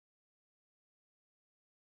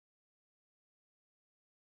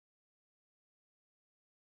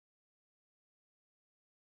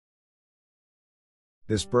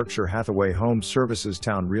This Berkshire Hathaway Home Services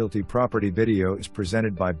Towne Realty property video is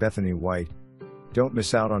presented by Bethany White. Don't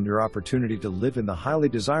miss out on your opportunity to live in the highly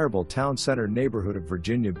desirable town center neighborhood of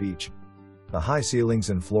Virginia Beach. The high ceilings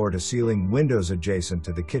and floor-to-ceiling windows adjacent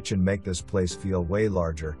to the kitchen make this place feel way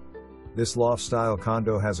larger. This loft-style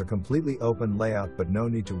condo has a completely open layout, but no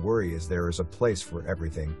need to worry as there is a place for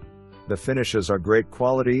everything. The finishes are great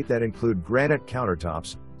quality that include granite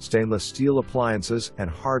countertops, stainless steel appliances, and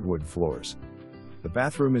hardwood floors. The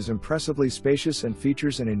bathroom is impressively spacious and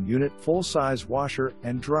features an in-unit full-size washer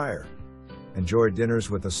and dryer. Enjoy dinners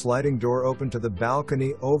with a sliding door open to the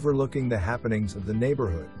balcony overlooking the happenings of the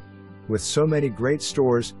neighborhood. With so many great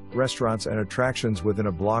stores, restaurants, and attractions within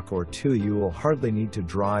a block or two, you will hardly need to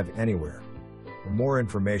drive anywhere. For more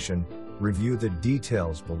information, review the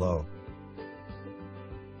details below.